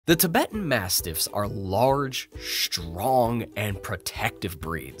The Tibetan Mastiffs are large, strong, and protective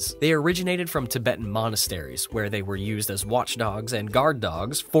breeds. They originated from Tibetan monasteries, where they were used as watchdogs and guard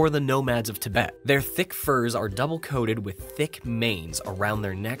dogs for the nomads of Tibet. Their thick furs are double-coated with thick manes around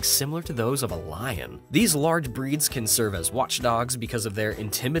their necks similar to those of a lion. These large breeds can serve as watchdogs because of their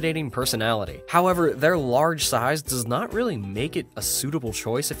intimidating personality. However, their large size does not really make it a suitable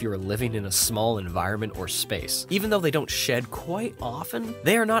choice if you are living in a small environment or space. Even though they don't shed quite often,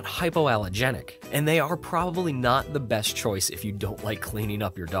 they are not hypoallergenic, and they are probably not the best choice if you don't like cleaning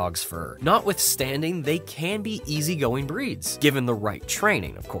up your dog's fur. Notwithstanding, they can be easygoing breeds, given the right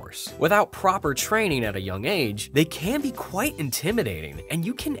training, of course. Without proper training at a young age, they can be quite intimidating, and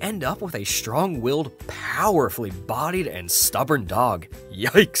you can end up with a strong-willed, powerfully bodied, and stubborn dog.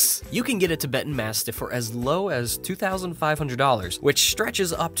 Yikes! You can get a Tibetan Mastiff for as low as $2,500, which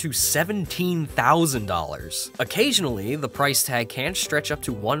stretches up to $17,000. Occasionally, the price tag can stretch up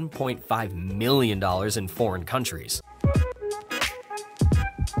to $1.5 million in foreign countries.